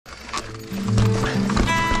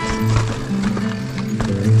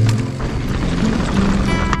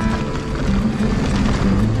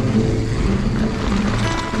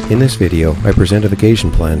In this video, I present a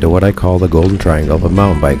vacation plan to what I call the Golden Triangle of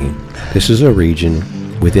mountain biking. This is a region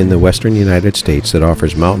within the western United States that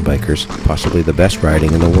offers mountain bikers possibly the best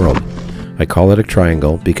riding in the world. I call it a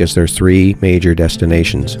triangle because there's three major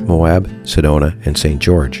destinations: Moab, Sedona, and St.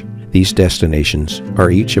 George. These destinations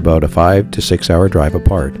are each about a 5 to 6 hour drive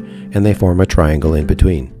apart, and they form a triangle in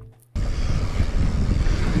between.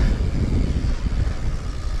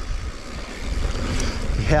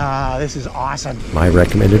 Yeah, this is awesome. My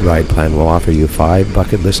recommended ride plan will offer you 5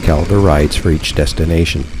 bucket list caliber rides for each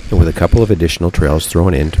destination, and with a couple of additional trails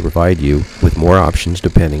thrown in to provide you with more options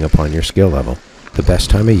depending upon your skill level. The best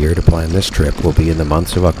time of year to plan this trip will be in the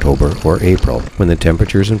months of October or April, when the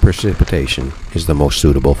temperatures and precipitation is the most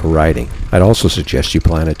suitable for riding. I'd also suggest you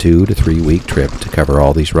plan a 2 to 3 week trip to cover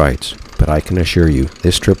all these rides, but I can assure you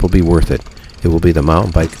this trip will be worth it. It will be the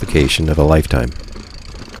mountain bike vacation of a lifetime.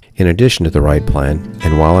 In addition to the ride plan,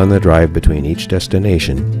 and while on the drive between each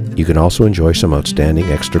destination, you can also enjoy some outstanding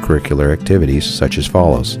extracurricular activities such as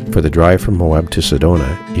follows. For the drive from Moab to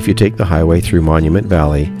Sedona, if you take the highway through Monument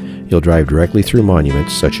Valley, you'll drive directly through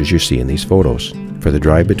monuments such as you see in these photos. For the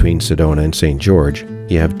drive between Sedona and St. George,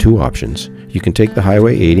 you have 2 options. You can take the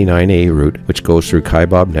Highway 89A route, which goes through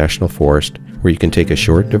Kaibab National Forest, where you can take a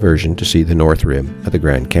short diversion to see the north rim of the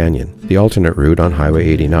Grand Canyon. The alternate route on Highway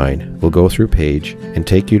 89 will go through Page and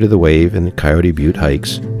take you to the Wave and Coyote Butte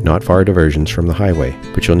hikes, not far diversions from the highway,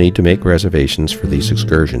 but you'll need to make reservations for these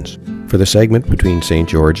excursions. For the segment between St.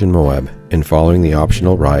 George and Moab, and following the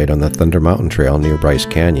optional ride on the Thunder Mountain Trail near Bryce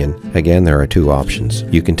Canyon, again there are 2 options.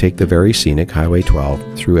 You can take the very scenic Highway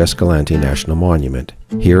 12 through Escalante National Monument.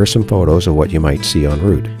 Here are some photos of what you might see en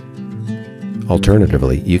route.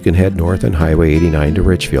 Alternatively, you can head north on Highway 89 to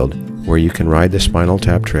Richfield, where you can ride the Spinal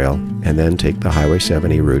Tap Trail and then take the Highway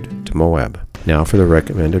 70 route to Moab. Now for the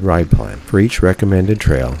recommended ride plan. For each recommended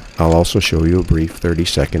trail, I'll also show you a brief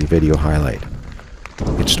 30-second video highlight.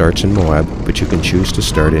 It starts in Moab, but you can choose to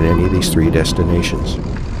start in any of these 3 destinations.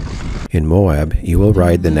 In Moab, you will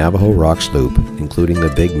ride the Navajo Rocks Loop, including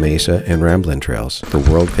the Big Mesa and Ramblin' Trails, the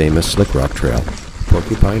world-famous Slick Rock Trail,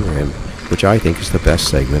 Porcupine Rim, which I think is the best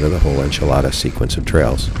segment of the whole enchilada sequence of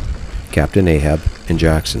trails, Captain Ahab, and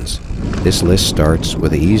Jackson's. This list starts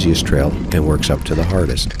with the easiest trail and works up to the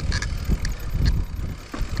hardest.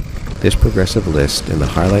 This progressive list and the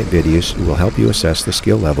highlight videos will help you assess the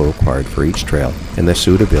skill level required for each trail and the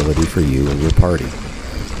suitability for you and your party.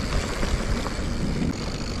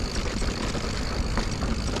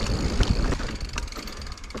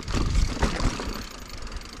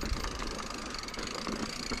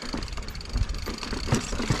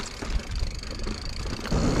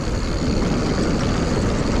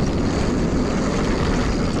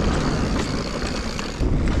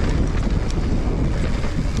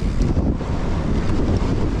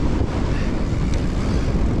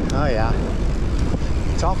 Oh yeah,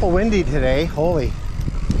 it's awful windy today, holy.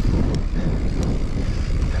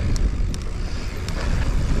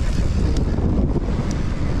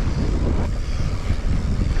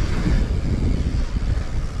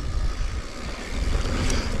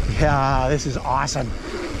 Yeah, this is awesome.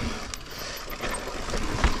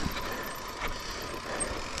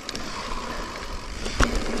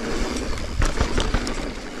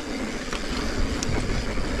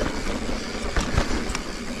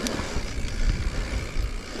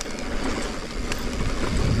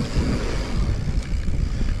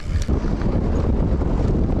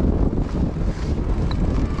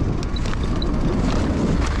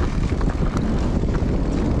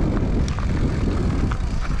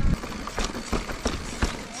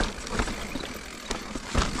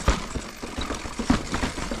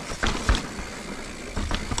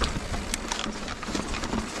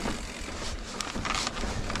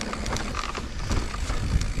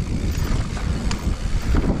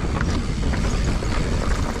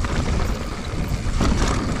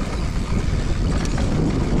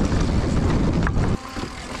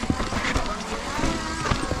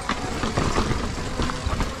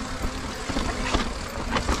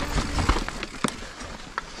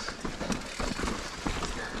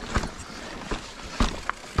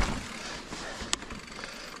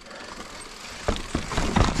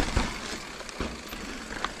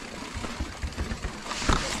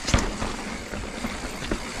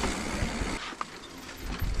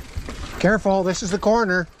 Careful, this is the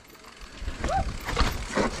corner.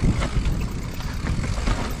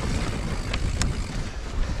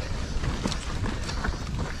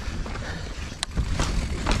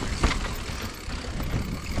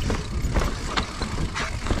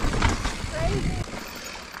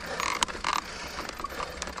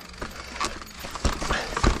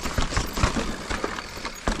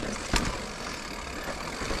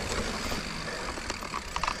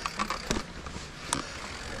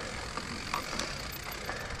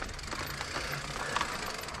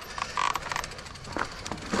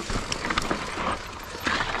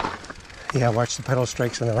 Yeah, watch the pedal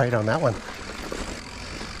strikes on the right on that one.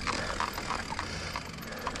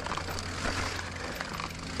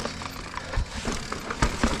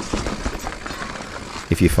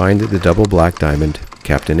 If you find that the double Black Diamond,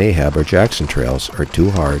 Captain Ahab, or Jackson trails are too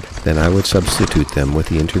hard, then I would substitute them with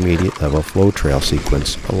the intermediate level flow trail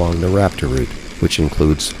sequence along the Raptor route, which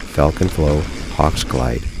includes Falcon Flow, Hawk's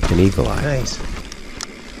Glide, and Eagle Eye. Nice.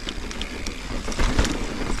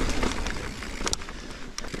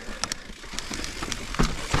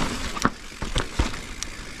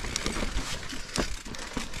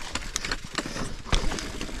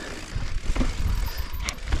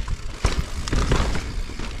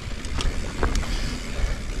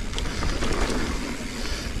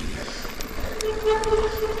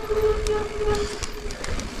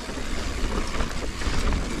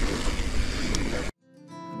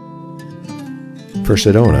 For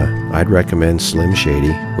Sedona, I'd recommend Slim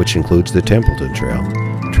Shady, which includes the Templeton Trail,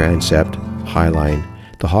 Transept, Highline,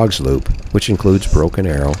 the Hog's Loop, which includes Broken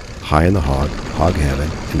Arrow, High in the Hog, Hog Heaven,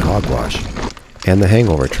 and Hogwash, and the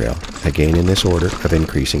Hangover Trail, again in this order of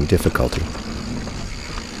increasing difficulty.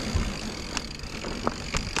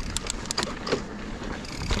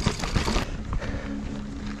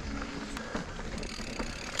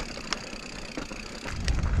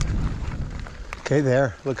 Okay,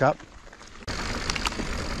 there, look up.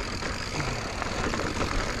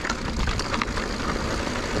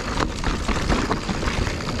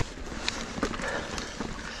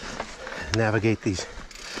 Navigate these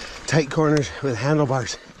tight corners with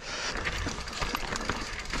handlebars.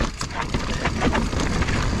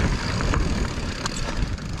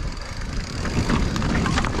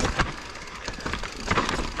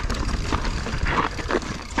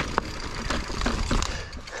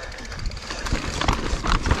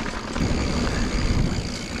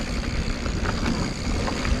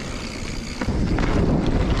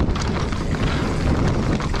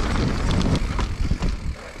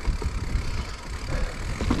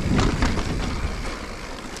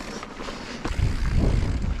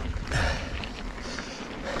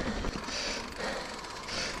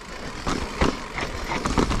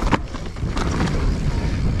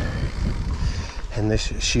 And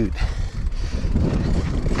this chute.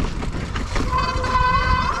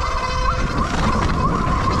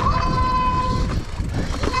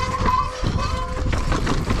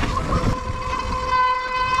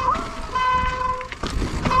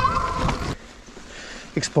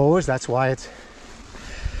 Exposed, that's why it's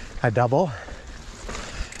a double,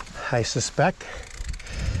 I suspect.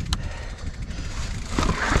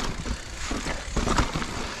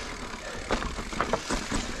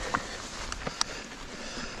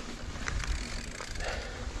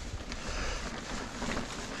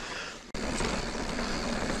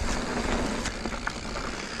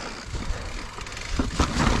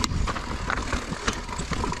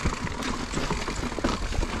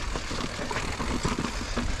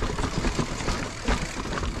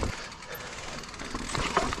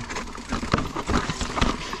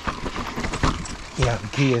 Yeah, the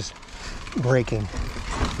key is braking.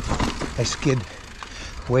 I skid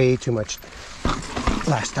way too much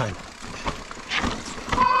last time.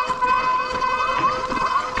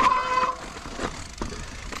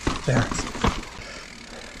 There.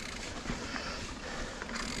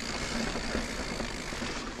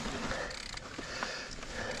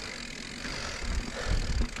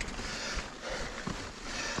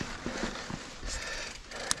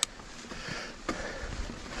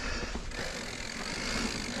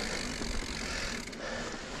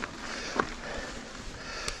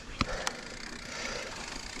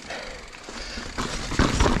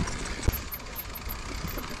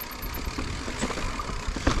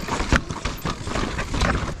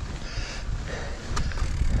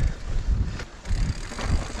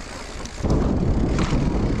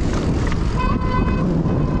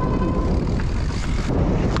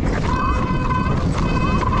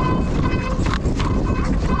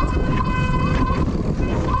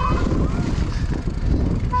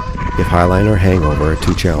 If Highline or Hangover are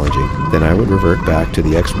too challenging, then I would revert back to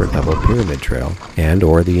the expert level Pyramid Trail and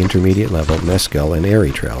or the intermediate level Mescal and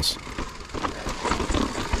Airy trails.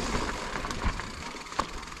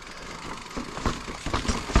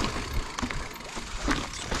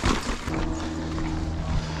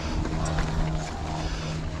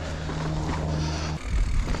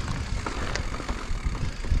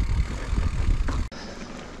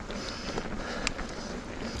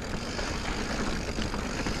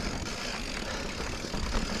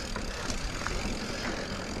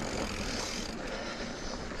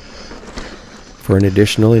 For an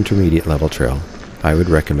additional intermediate level trail, I would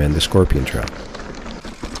recommend the Scorpion Trail.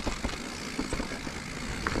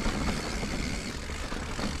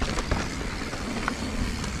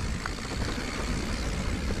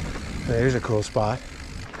 there's a cool spot.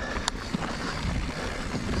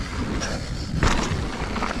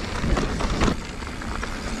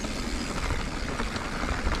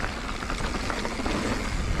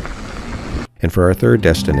 And for our third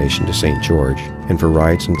destination to St. George, and for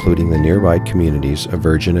rides including the nearby communities of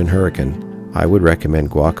Virgin and Hurricane, I would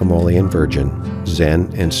recommend Guacamole and Virgin,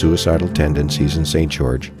 Zen and Suicidal Tendencies in St.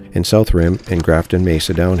 George, and South Rim and Grafton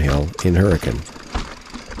Mesa Downhill in Hurricane.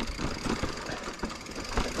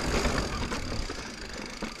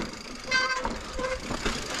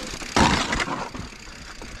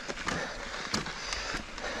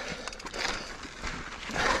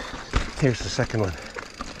 Here's the second one.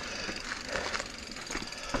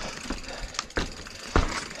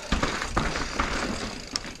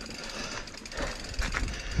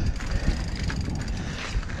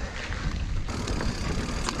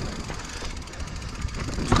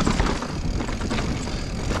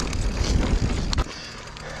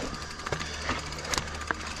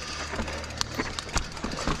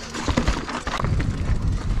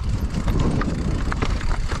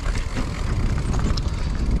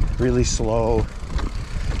 Really slow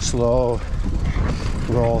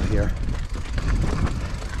roll here.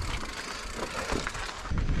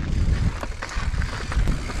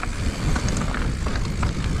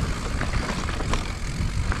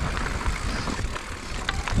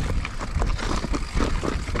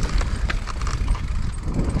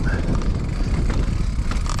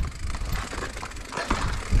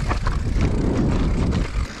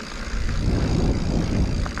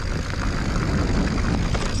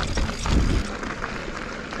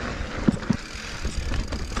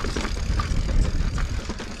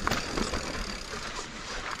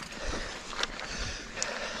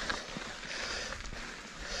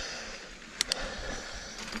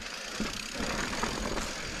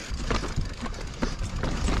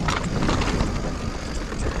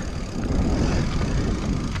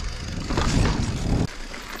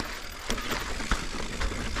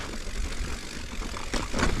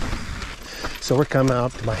 So we're coming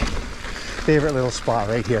up to my favorite little spot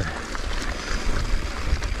right here.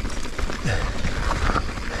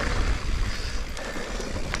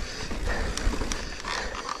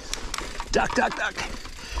 Duck, duck, duck.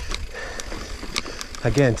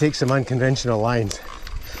 Again, take some unconventional lines.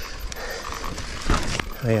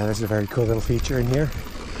 Oh yeah, there's a very cool little feature in here.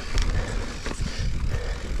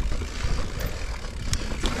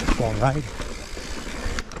 All right.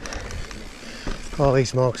 Holy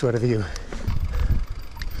smokes, what a view.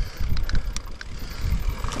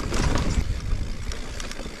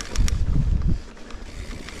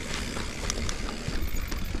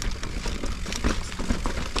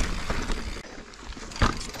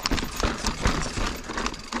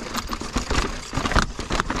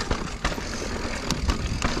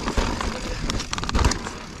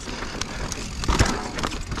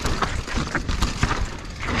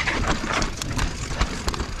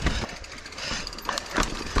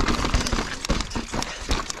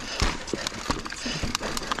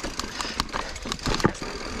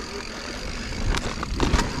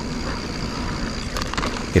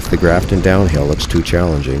 If the Grafton downhill looks too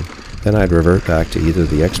challenging, then I'd revert back to either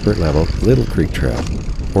the expert level Little Creek Trail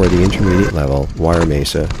or the intermediate level Wire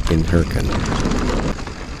Mesa in Hurricane.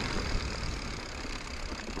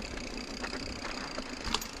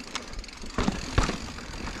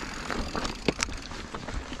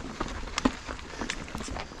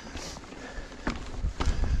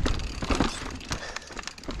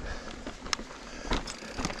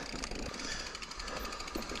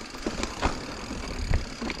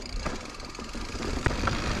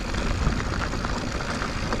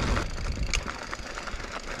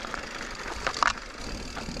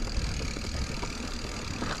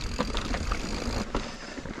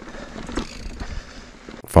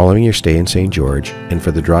 Following your stay in St. George, and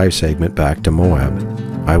for the drive segment back to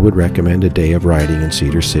Moab, I would recommend a day of riding in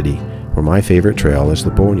Cedar City, where my favorite trail is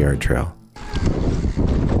the Boneyard Trail.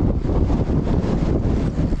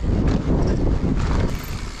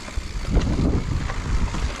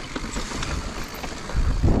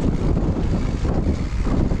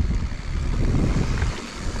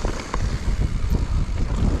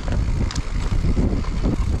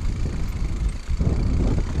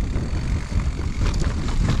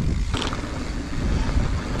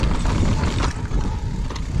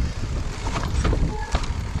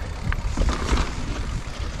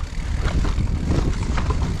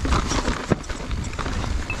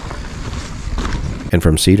 And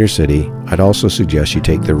from Cedar City, I'd also suggest you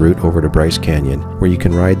take the route over to Bryce Canyon, where you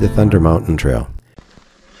can ride the Thunder Mountain Trail.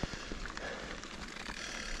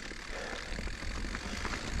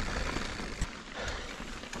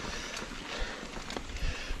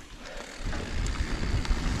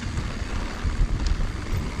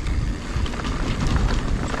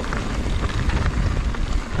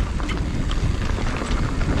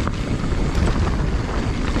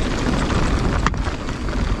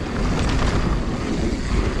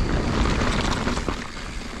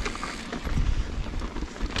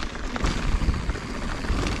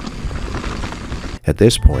 At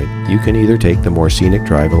this point, you can either take the more scenic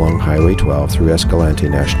drive along Highway 12 through Escalante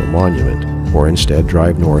National Monument, or instead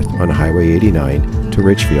drive north on Highway 89 to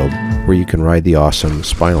Richfield, where you can ride the awesome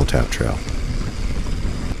Spinal Tap Trail.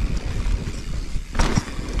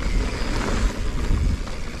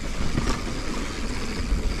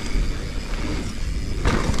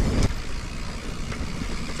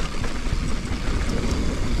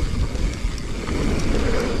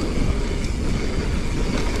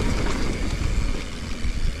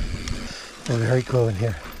 They're very cool in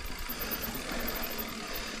here.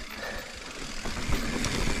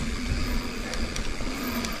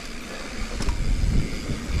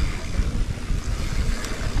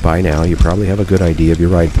 By now, you probably have a good idea of your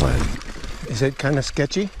ride plan. Is it kind of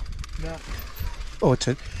sketchy? No. Oh, it's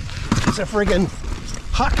a friggin'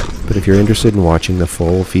 huck. But if you're interested in watching the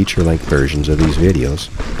full feature-length versions of these videos,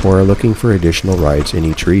 or are looking for additional rides in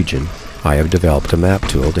each region, I have developed a map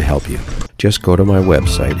tool to help you. Just go to my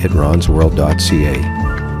website at ronsworld.ca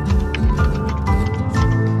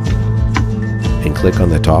and click on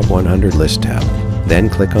the Top 100 List tab. Then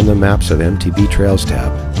click on the Maps of MTB Trails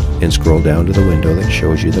tab and scroll down to the window that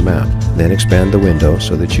shows you the map. Then expand the window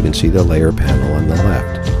so that you can see the layer panel on the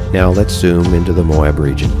left. Now let's zoom into the Moab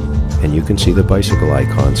region, and you can see the bicycle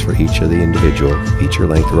icons for each of the individual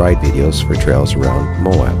feature-length ride videos for trails around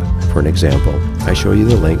Moab. For an example, I show you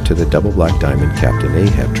the link to the Double Black Diamond Captain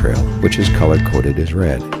Ahab Trail, which is color-coded as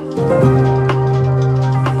red.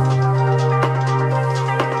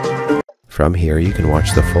 From here you can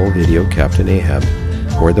watch the full video Captain Ahab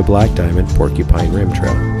or the Black Diamond Porcupine Rim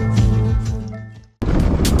Trail.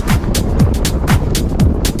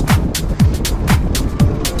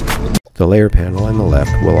 The layer panel on the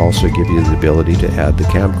left will also give you the ability to add the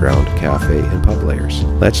campground, cafe, and pub layers.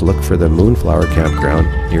 Let's look for the Moonflower Campground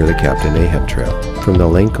near the Captain Ahab Trail. From the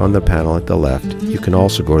link on the panel at the left, you can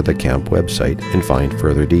also go to the camp website and find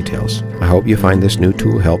further details. I hope you find this new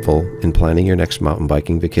tool helpful in planning your next mountain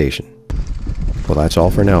biking vacation. Well, that's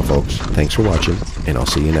all for now, folks. Thanks for watching, and I'll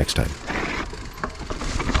see you next time.